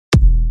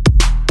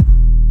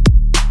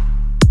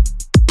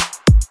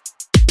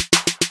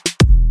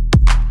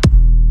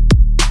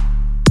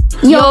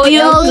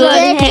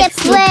YoYuGood Heads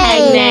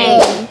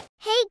Penang.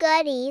 Hey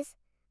goodies!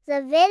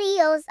 The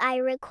videos I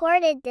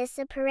recorded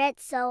disappeared,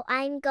 so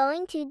I'm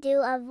going to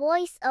do a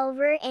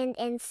voiceover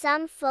and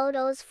some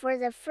photos for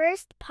the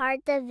first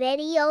part. The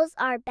videos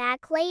are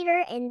back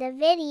later in the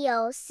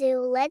video,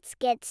 so let's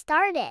get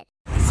started.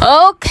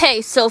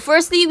 Okay, so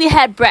firstly we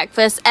had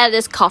breakfast at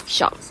this coffee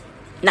shop.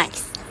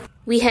 Nice.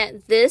 We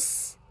had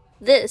this,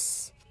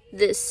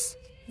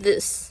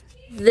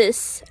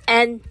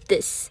 and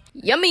this.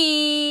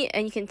 Yummy!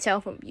 And you can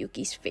tell from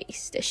Yuki's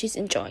face that she's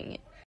enjoying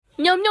it.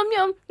 Yum yum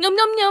yum yum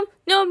yum yum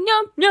yum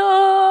yum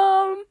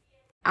yum.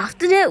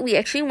 After that, we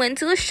actually went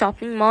to a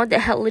shopping mall that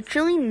had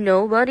literally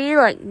nobody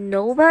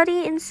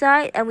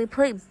inside, and we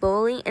played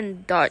bowling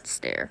and darts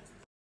there.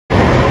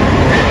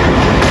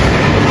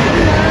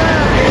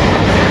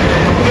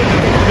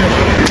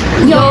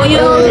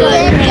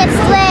 YoYuGood Heads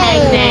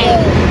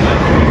Penang.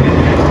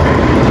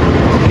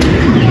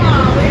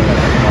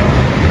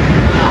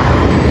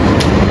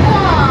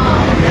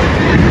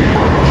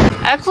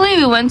 Actually,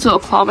 we went to a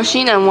claw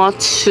machine and won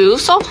 2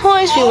 soft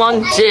toys. We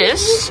won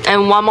this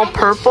and one more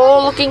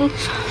purple looking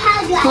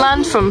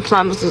plant from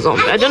Plant vs.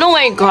 Zombie. I don't know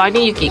where it got. I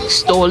think Yuki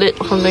stole it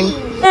or something.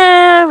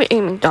 And we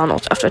ate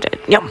McDonald's after that.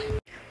 Yum.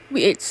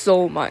 We ate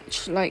so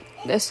much. Like,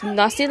 there's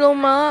nasi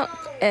lemak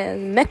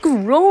and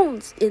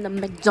macarons in the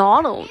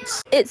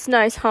McDonald's. It's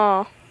nice,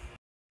 huh?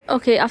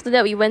 Okay, after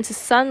that we went to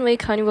Sunway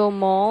Carnival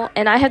Mall,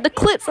 and I have the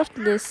clips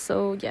after this,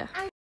 so yeah.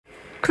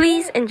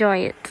 Please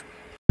enjoy it.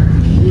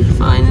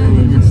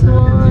 Finally, this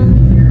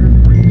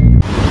one.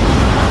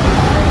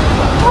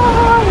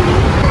 Oh,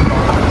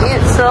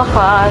 it's so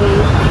fun.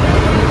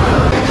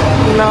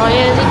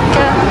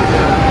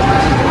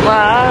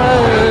 Wow.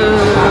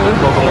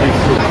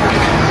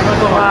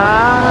 Wow.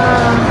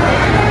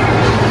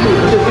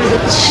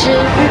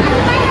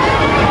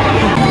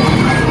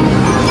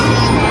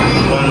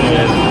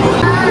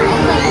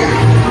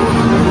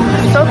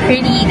 So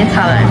pretty, the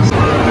colors.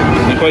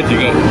 你快几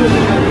个？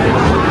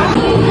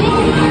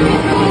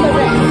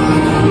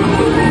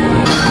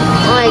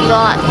 Oh my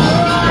god.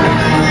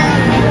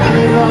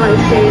 Oh my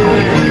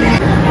favorite.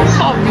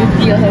 Hot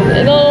beauty or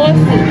something. No, what's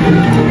it?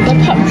 The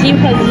PUBG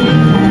Pudgy.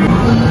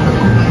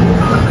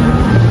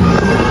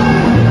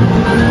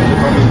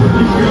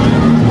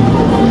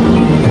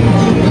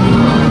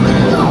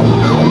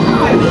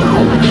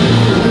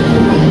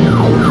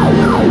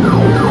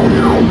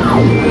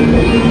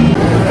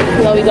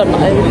 No, we got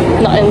nothing.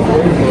 Nothing.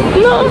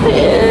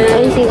 Let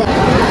me see that.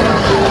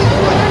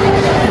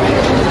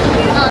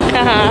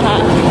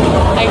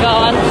 I got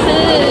one too.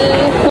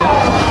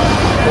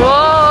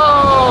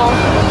 Whoa!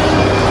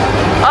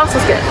 I'm so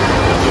scared.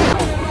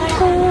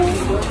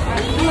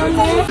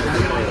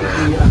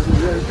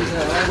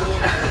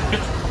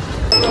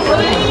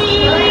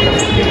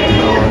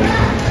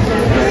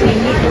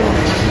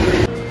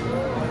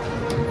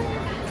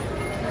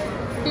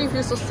 He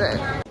feels so sad.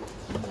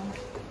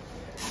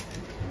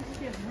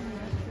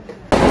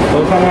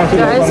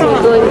 Guys,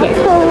 we're going back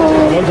home.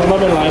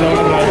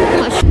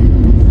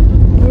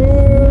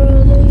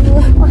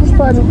 What's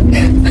fun?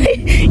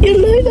 You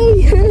lie down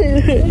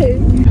here.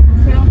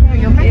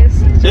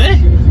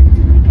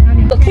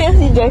 The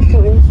KFC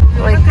drive-thru. Oh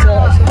my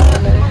gosh.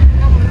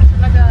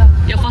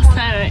 Your first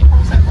time, right?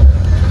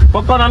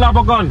 Popcorn ada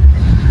popcorn.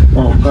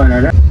 Popcorn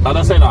ada. Tak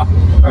ada set lah.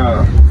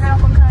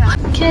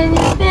 Can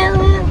you feel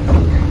it?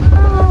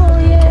 Oh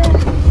yeah.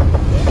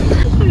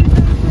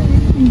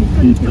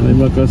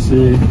 Terima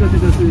kasih.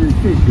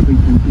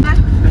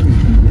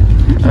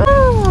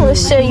 Oh,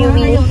 share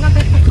Yumi.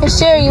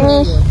 Share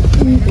Yumi.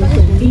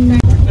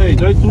 Eh,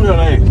 drive-thru了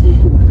嘞。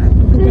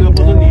这个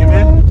不是你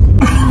咩？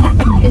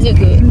 Is it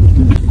good?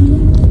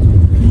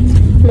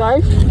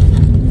 Nice.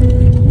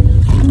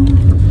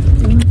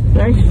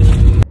 Nice.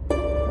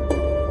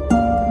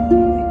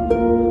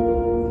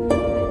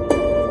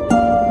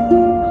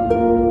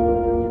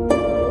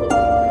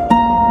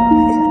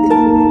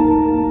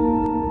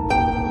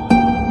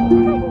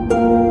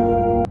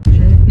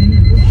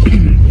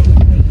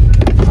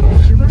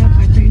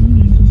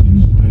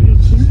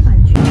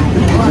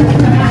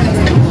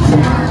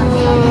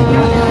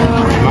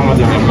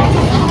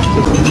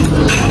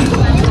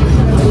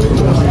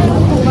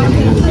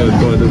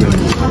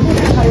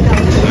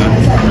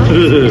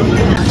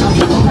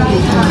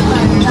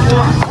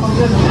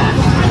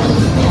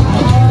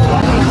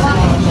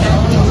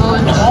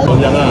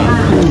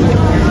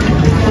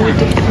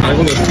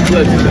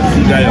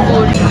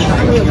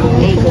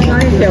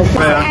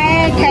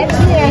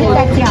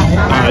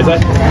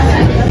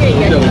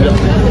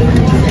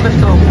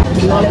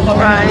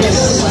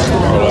 Rice.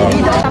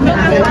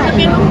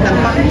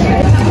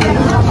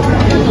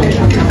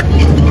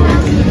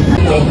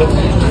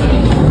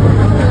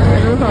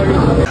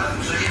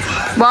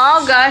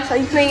 Wow, guys, are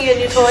you playing your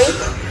new toys?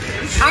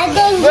 I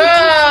think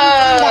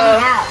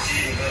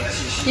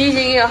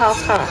using your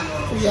house, huh?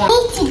 Yeah.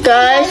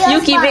 Guys,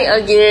 Yuki made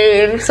a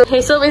game. So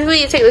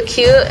basically you take the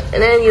cube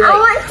and then you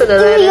like put the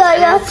letters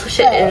and then push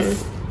it in.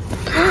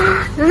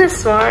 Isn't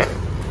this smart?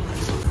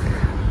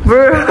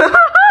 Bro.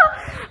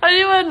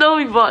 didn't even know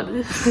we bought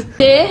this.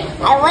 Okay.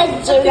 I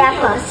like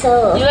giraffe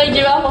also. You like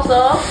giraffe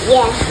also?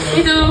 Yes.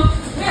 Me too.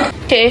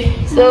 Okay,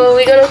 so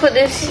we're gonna put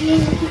this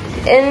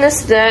in the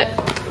stack.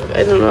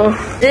 I don't know.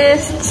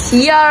 This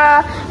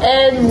tiara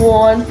and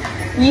one.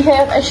 We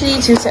have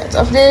actually 2 sets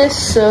of this,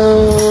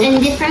 so.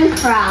 And different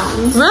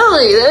crowns.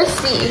 Really? Let's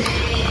see.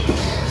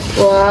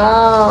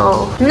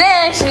 Wow.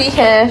 Next we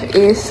have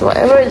is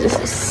whatever this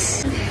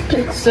is.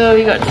 So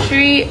we got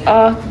 3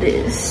 of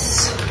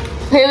this.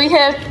 Okay, we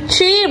have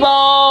 3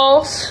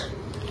 balls.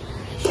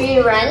 3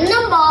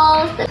 random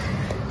balls.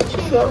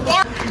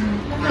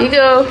 Here you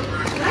go.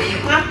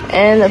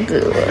 And a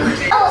blue one.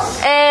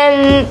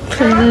 And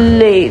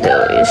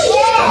Play-Doh-ish.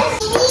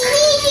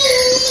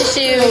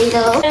 Tissue.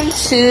 And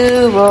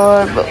 2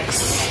 more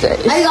books.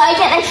 I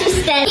can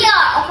actually stand. We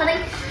are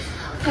opening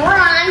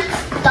front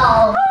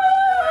door.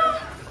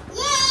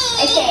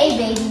 AKA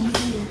baby.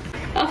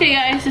 Okay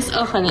guys, let's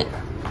open it.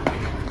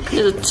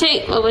 There's a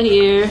tape over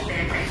here.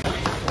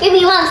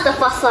 Yuki wants the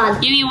first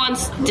one. Yuki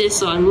wants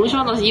this one. Which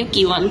one does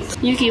Yuki want?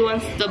 Yuki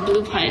wants the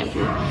blue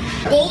pineapple.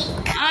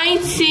 I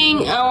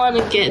think I want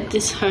to get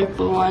this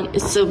purple one.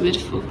 It's so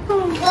beautiful.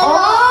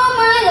 Oh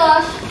my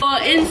gosh. Oh,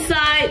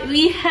 inside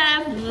we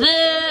have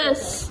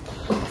this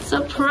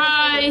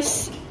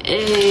surprise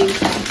egg.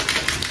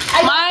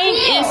 Mine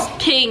is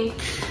pink.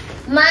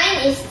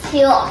 Mine is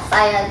teal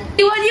cyan.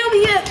 What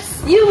Yuki gets?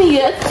 Yuki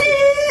gets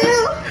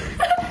two.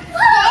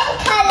 Same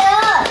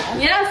color.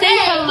 Yeah, same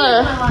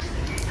color.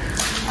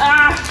 I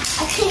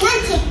cannot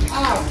take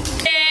out.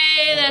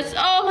 Okay, let's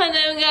open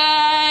them,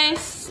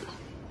 guys.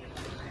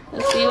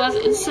 Let's see what's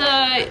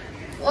inside.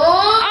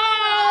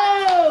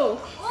 Oh!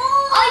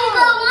 Oh, you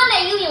got one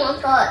that Yuki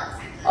wanted.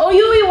 Oh,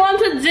 Yuki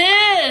wanted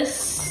this.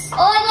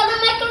 Oh, I got the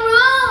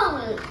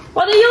macaroon.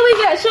 What did Yuki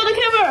get? Show the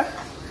camera.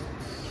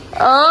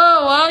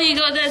 Oh, well, you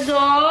got that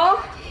doll.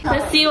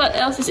 Let's see what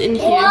else is in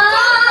here.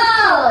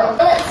 Wow!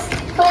 Let's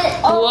put it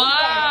over.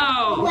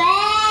 Wow!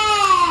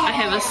 Wow! I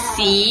have a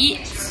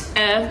seat. I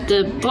have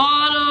the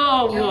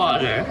bottle of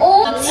water.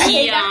 Oh, the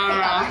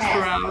tiara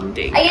crown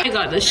thing. I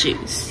got the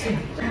shoes.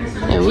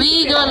 And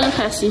we got a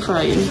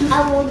pacifier.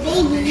 Our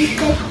baby is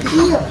so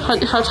cute. How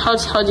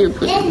do you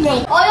put it? Oh,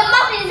 your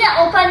mouth isn't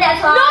open,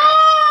 that's why.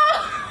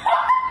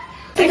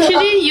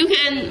 Actually, you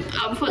can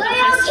put the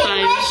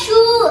pacifier.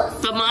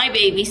 Shoes. But my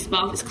baby's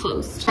mouth is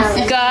closed.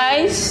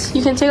 Guys,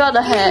 you can take out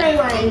the hat.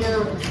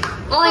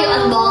 Oh, you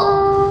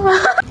unball.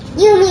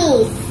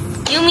 Yumi's.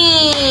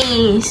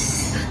 Yumi's.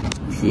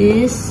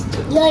 This is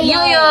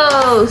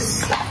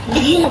Yoyo's.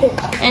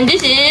 And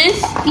this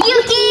is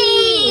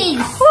Yuki's.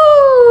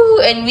 Woo!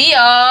 And we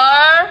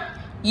are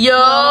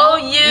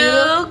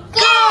YoYuGood.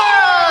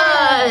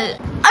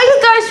 Are you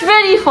guys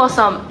ready for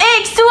some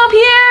eggs to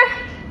appear?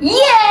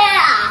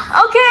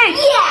 Yeah. Okay.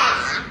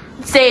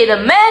 Yeah. Say the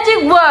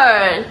magic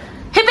word.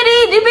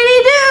 Hippity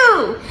dippity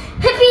doo.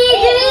 Hippy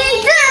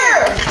dippy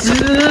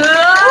doo.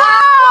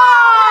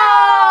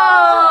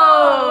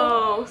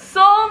 Wow!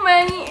 So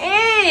many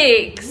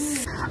eggs.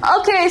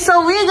 Okay,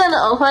 so we're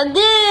gonna open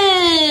this.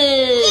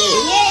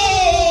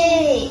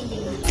 Yay!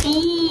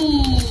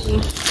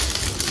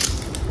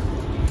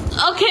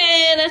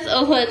 Okay, let's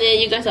open it.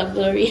 You guys are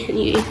blurry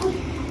anyway.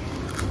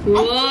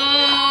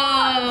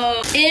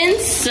 Whoa!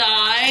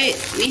 Inside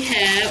we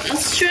have a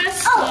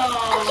stress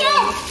ball. Okay.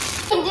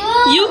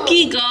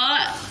 Yuki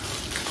got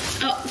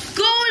a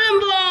golden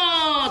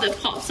ball that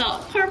pops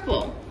out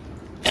purple.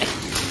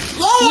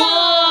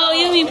 Whoa!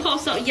 Yumi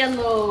pops out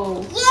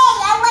yellow. Yeah,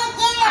 I like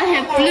it. I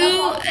have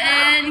blue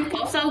and it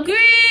pops out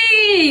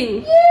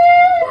green.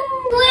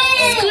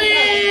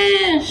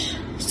 Squish!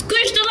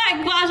 Squish the like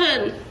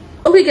button.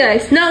 Okay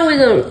guys, now we're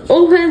gonna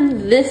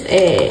open this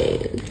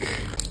egg.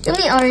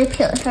 Yumi already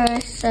peeled her,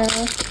 so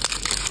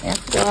yeah.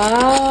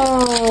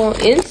 Wow!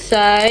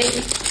 Inside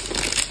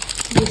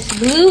this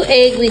blue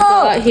egg we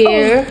got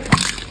here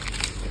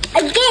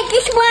I get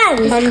this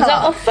one. comes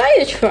out a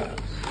fire truck.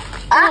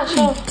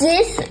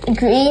 This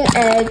green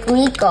egg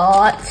we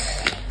got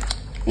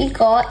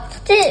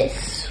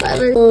this. It's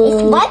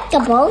like the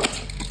boat.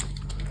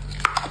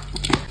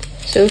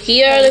 So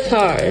here are the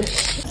cars.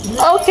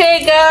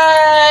 Okay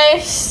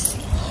guys.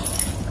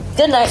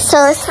 Good night.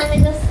 So it's time to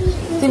go sleep.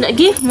 Good night.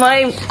 Give my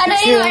I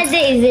don't know what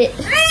day is it.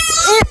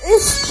 It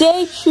is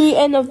day 3,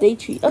 end of day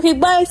 3. Okay,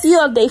 bye. See you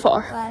on day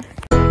 4. Bye.